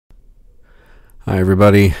Hi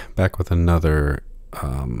everybody, back with another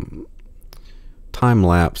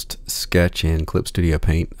time-lapsed sketch in Clip Studio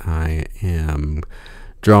Paint. I am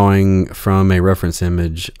drawing from a reference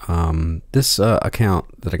image. This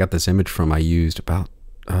account that I got this image from I used about,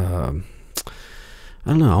 I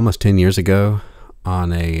don't know, almost 10 years ago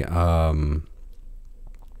on a,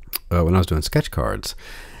 when I was doing sketch cards.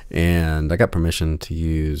 And I got permission to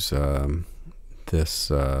use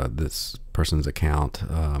this person's account.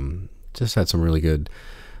 Just had some really good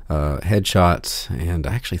headshots, and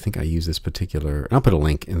I actually think I used this particular, and I'll put a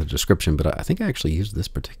link in the description, but I think I actually used this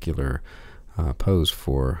particular pose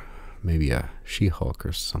for maybe a She-Hulk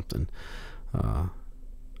or something. I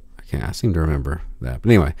seem to remember that. But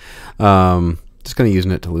anyway, just kind of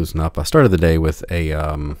using it to loosen up. I started the day with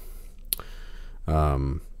a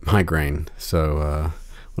migraine, so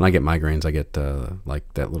when I get migraines, I get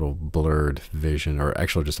like that little blurred vision, or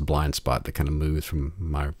actually just a blind spot that kind of moves from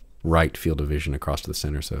my right field of vision across to the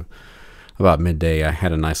center. So about midday, I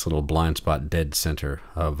had a nice little blind spot dead center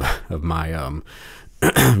of my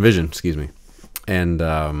vision, excuse me. And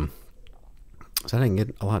so I didn't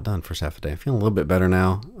get a lot done for half a day. I'm feeling a little bit better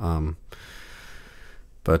now,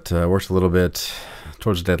 but worked a little bit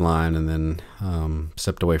towards the deadline, and then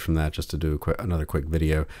stepped away from that just to do another quick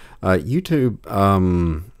video. YouTube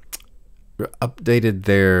updated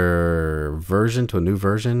their version to a new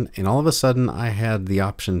version, and all of a sudden I had the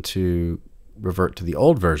option to revert to the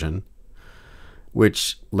old version,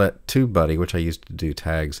 which let TubeBuddy, which I used to do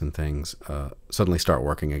tags and things, suddenly start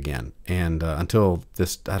working again. And until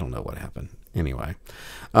this, I don't know what happened. Anyway,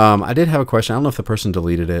 I did have a question. I don't know if the person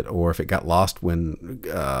deleted it or if it got lost when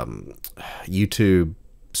YouTube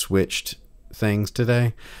switched things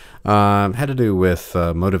today. Had to do with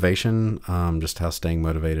motivation, just how staying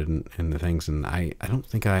motivated and the things. And I don't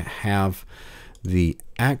think I have the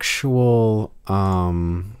actual,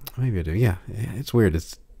 maybe I do. Yeah, it's weird.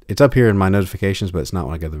 It's up here in my notifications, but it's not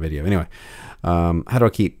when I go to the video. Anyway, how do I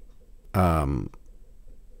keep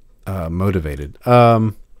motivated?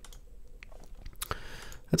 That's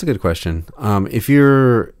a good question. If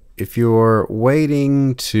you're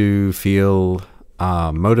waiting to feel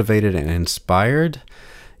motivated and inspired,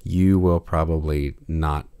 you will probably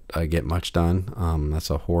not get much done. That's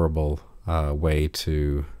a horrible way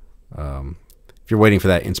to, if you're waiting for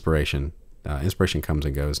that inspiration, inspiration comes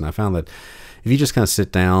and goes. And I found that if you just kind of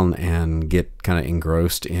sit down and get kind of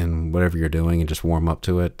engrossed in whatever you're doing and just warm up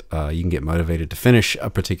to it, you can get motivated to finish a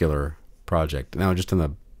particular project. Now, just in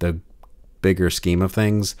the bigger scheme of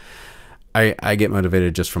things, I get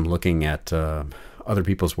motivated just from looking at other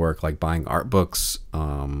people's work, like buying art books.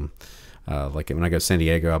 Like when I go to San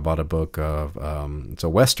Diego, I bought a book of, it's a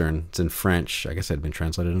Western, it's in French. I guess it had been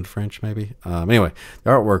translated into French, maybe. Anyway,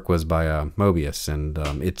 the artwork was by Mobius, and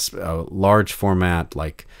it's a large format,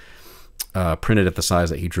 like printed at the size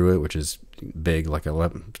that he drew it, which is big, like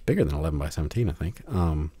 11, bigger than 11 by 17, I think.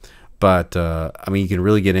 But I mean, you can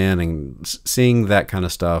really get in, and seeing that kind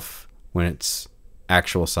of stuff when it's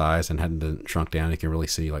actual size and hadn't been shrunk down, you can really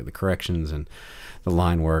see like the corrections and the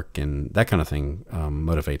line work and that kind of thing.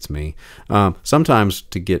 Motivates me. Sometimes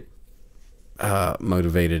to get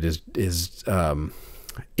motivated is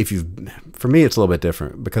if you, for me it's a little bit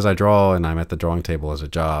different because I draw and I'm at the drawing table as a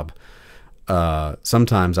job.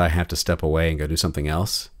 Sometimes I have to step away and go do something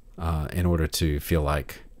else in order to feel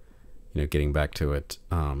like, getting back to it.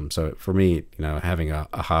 So for me, having a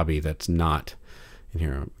hobby that's not in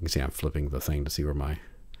here, you can see I'm flipping the thing to see where my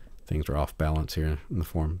things are off balance here in the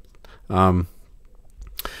form.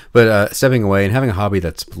 But stepping away and having a hobby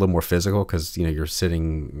that's a little more physical, because you're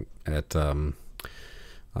sitting at the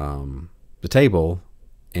table,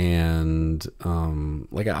 and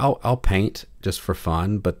like I'll paint just for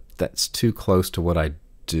fun, but that's too close to what I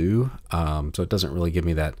do, so it doesn't really give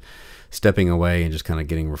me that stepping away and just kind of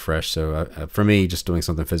getting refreshed. So for me, just doing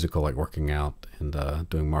something physical like working out and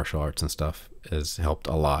doing martial arts and stuff has helped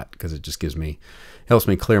a lot, because it just helps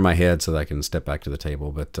me clear my head so that I can step back to the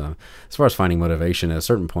table. But as far as finding motivation, at a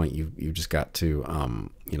certain point, you've just got to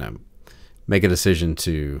make a decision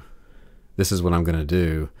to, this is what I'm going to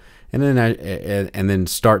do, and then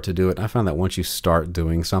start to do it. And I found that once you start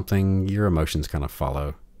doing something, your emotions kind of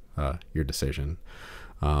follow your decision.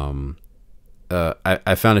 I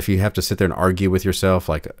found if you have to sit there and argue with yourself,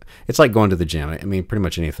 like it's like going to the gym. I mean, pretty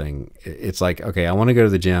much anything. It's like, okay, I want to go to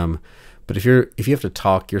the gym, but if you have to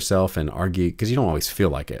talk yourself and argue, because you don't always feel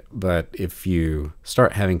like it, but if you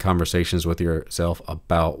start having conversations with yourself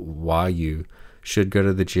about why you should go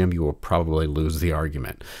to the gym, you will probably lose the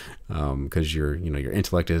argument, because your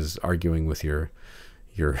intellect is arguing with your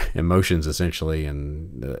emotions essentially,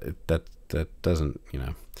 and that doesn't,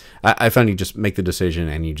 I found you just make the decision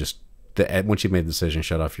and you just once you've made the decision,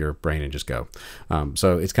 shut off your brain and just go.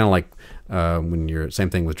 So it's kind of like when you're, same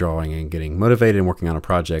thing with drawing and getting motivated and working on a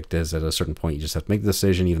project, is at a certain point you just have to make the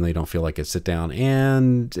decision, even though you don't feel like it. Sit down,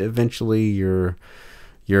 and eventually your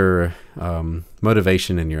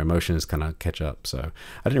motivation and your emotions kind of catch up. So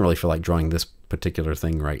I didn't really feel like drawing this particular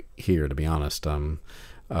thing right here, to be honest.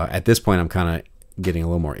 At this point, I'm kind of getting a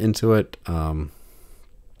little more into it,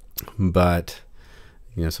 but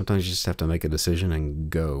you know, sometimes you just have to make a decision and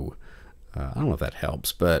go. I don't know if that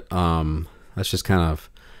helps, but that's just kind of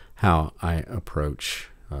how I approach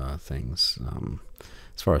things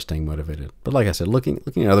as far as staying motivated. But like I said, looking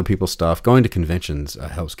at other people's stuff, going to conventions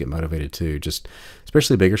helps get motivated too. Just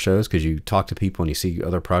especially bigger shows, because you talk to people and you see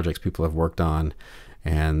other projects people have worked on,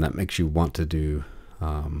 and that makes you want to do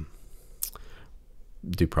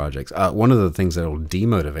projects. One of the things that will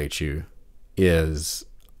demotivate you is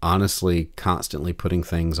honestly constantly putting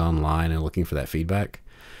things online and looking for that feedback.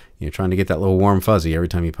 You're trying to get that little warm fuzzy every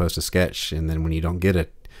time you post a sketch, and then when you don't get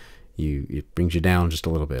it, it brings you down just a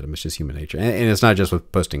little bit. It's just human nature, and it's not just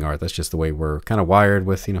with posting art. That's just the way we're kind of wired.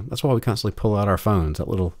 With, you know, that's why we constantly pull out our phones, that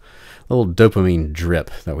little dopamine drip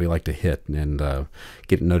that we like to hit and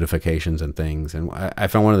get notifications and things. And I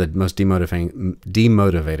found one of the most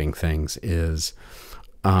demotivating things is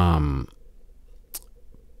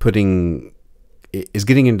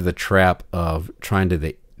getting into the trap of trying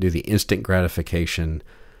to do the instant gratification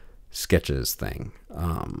sketches thing.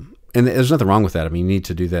 And there's nothing wrong with that. I mean, you need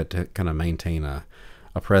to do that to kind of maintain a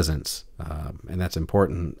presence, and that's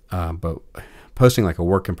important. But posting like a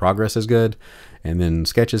work in progress is good, and then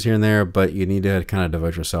sketches here and there. But you need to kind of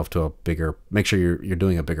devote yourself to make sure you're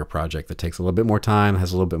doing a bigger project that takes a little bit more time,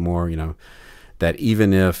 has a little bit more, you know, that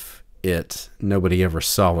even if nobody ever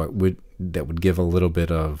saw it, that would give a little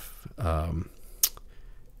bit of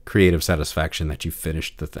creative satisfaction that you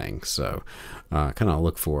finished the thing. So kind of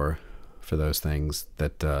look for those things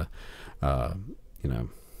that you know,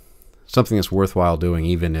 something that's worthwhile doing,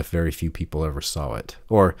 even if very few people ever saw it.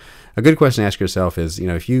 Or a good question to ask yourself is, you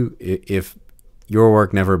know, if your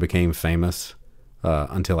work never became famous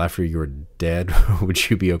until after you were dead, would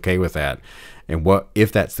you be okay with that? And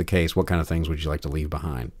if that's the case, what kind of things would you like to leave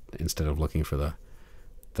behind instead of looking for the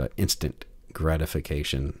instant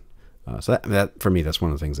gratification? So that for me, that's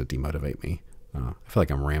one of the things that demotivate me. I feel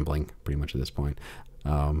like I'm rambling pretty much at this point.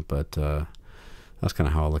 But that's kind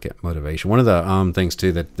of how I look at motivation. One of the things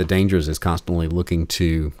too, that the dangers is constantly looking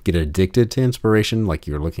to get addicted to inspiration. Like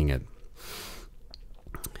you're looking at,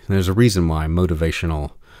 there's a reason why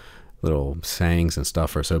motivational little sayings and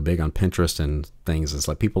stuff are so big on Pinterest and things. It's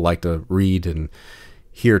like people like to read and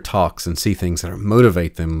hear talks and see things that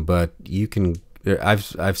motivate them, but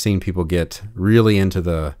I've seen people get really into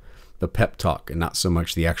the pep talk and not so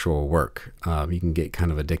much the actual work. You can get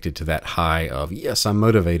kind of addicted to that high of, yes, I'm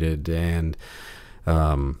motivated and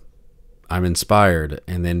I'm inspired,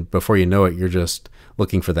 and then before you know it, you're just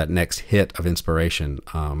looking for that next hit of inspiration,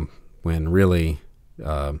 when really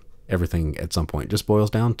everything at some point just boils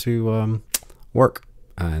down to work,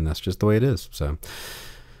 and that's just the way it is. So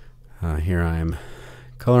here I'm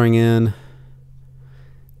coloring in,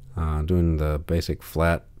 doing the basic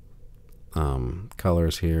flat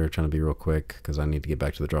colors here, trying to be real quick because I need to get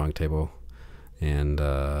back to the drawing table and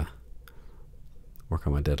work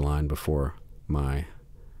on my deadline before my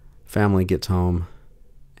family gets home,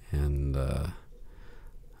 and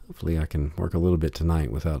hopefully I can work a little bit tonight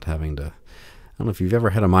without having to. I don't know if you've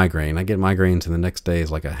ever had a migraine. I get migraines and the next day is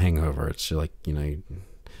like a hangover. It's just like, you know, you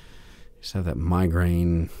just have that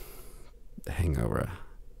migraine hangover.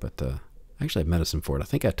 But I actually have medicine for it. I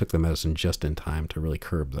think I took the medicine just in time to really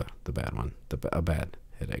curb the bad one, a bad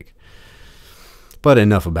headache. But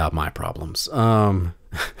enough about my problems. I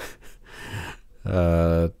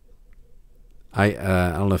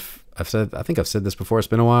don't know if I think I've said this before. It's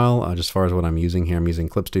been a while. Just as far as what I'm using here, I'm using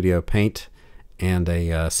Clip Studio Paint and a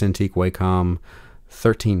Cintiq Wacom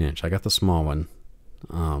 13-inch. I got the small one.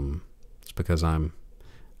 It's because I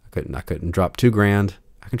couldn't drop $2,000.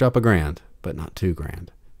 I can drop $1,000, but not $2,000.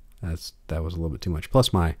 That was a little bit too much.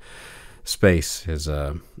 Plus my space is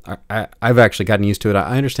I've actually gotten used to it.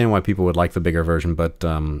 I understand why people would like the bigger version, but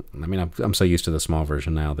I mean, I'm so used to the small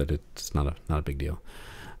version now that it's not a big deal.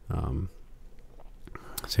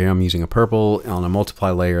 So here I'm using a purple on a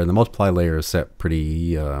multiply layer, and the multiply layer is set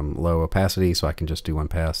pretty low opacity, so I can just do one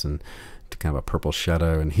pass and to kind of a purple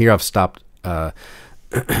shadow. And here I've stopped at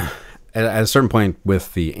a certain point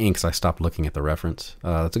with the inks. I stopped looking at the reference.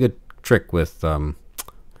 That's a good trick with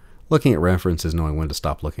looking at references, knowing when to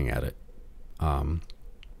stop looking at it.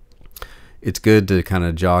 It's good to kind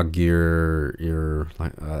of jog your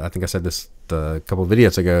I think I said this a couple of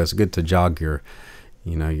videos ago. It's good to jog your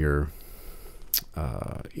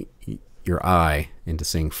your eye into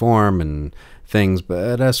seeing form and things, but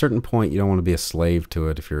at a certain point you don't want to be a slave to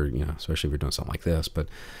it if you're, especially if you're doing something like this. But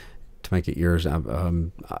to make it yours,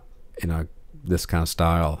 this kind of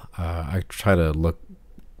style, I try to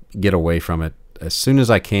get away from it as soon as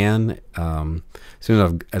I can. As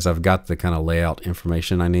soon as I've got the kind of layout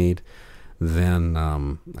information I need, then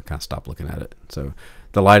I kind of stop looking at it. So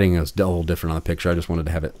the lighting is a little different on the picture. I just wanted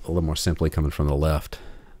to have it a little more simply coming from the left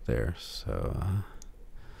there. So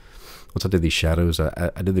once I did these shadows,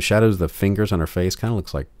 I did the shadows, the fingers on her face, kind of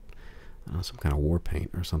looks like some kind of war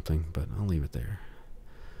paint or something, but I'll leave it there.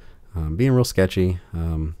 Being real sketchy.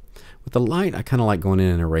 With the light, I kind of like going in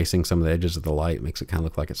and erasing some of the edges of the light. It makes it kind of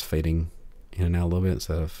look like it's fading in and out a little bit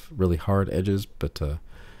instead of really hard edges, but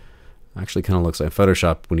actually kind of looks like in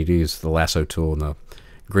Photoshop, when you use the lasso tool and the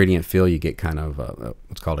gradient fill, you get kind of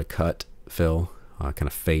what's called a cut fill. Kind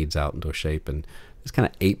of fades out into a shape, and just kind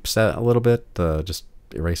of apes that a little bit, just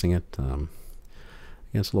erasing it.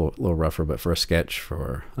 It's a little rougher, but for a sketch,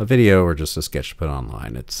 for a video, or just a sketch to put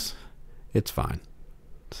online, it's fine.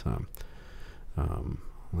 So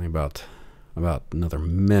only about another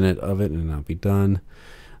minute of it, and I'll be done.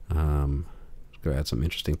 Go add some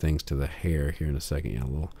interesting things to the hair here in a second. Yeah,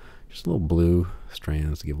 just a little blue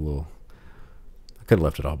strands to give a little. I could have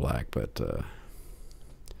left it all black, but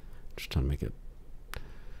just trying to make it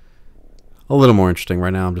a little more interesting.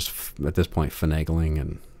 Right now, I'm just at this point finagling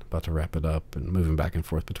and about to wrap it up and moving back and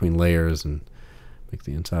forth between layers and make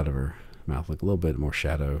the inside of her mouth look a little bit more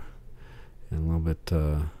shadow and a little bit.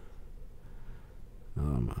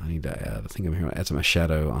 I need to add. I think I'm here to add some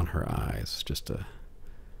shadow on her eyes.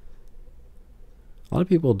 A lot of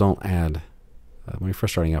people don't add, when you're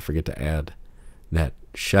first starting out, forget to add that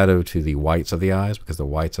shadow to the whites of the eyes, because the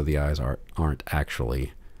whites of the eyes aren't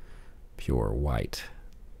actually pure white.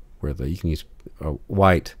 You can use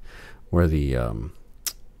white where the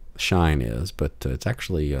shine is, but it's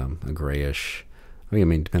actually a grayish. I mean,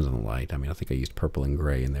 it depends on the light. I mean, I think I used purple and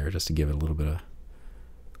gray in there just to give it a little bit of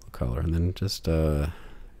color, and then just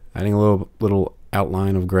adding a little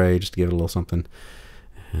outline of gray just to give it a little something.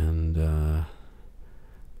 And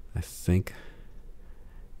I think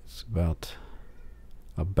it's about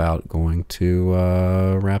going to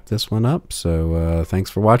wrap this one up. So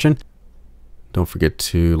thanks for watching. Don't forget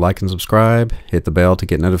to like and subscribe. Hit the bell to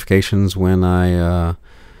get notifications when I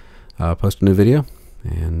post a new video.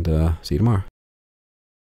 And see you tomorrow.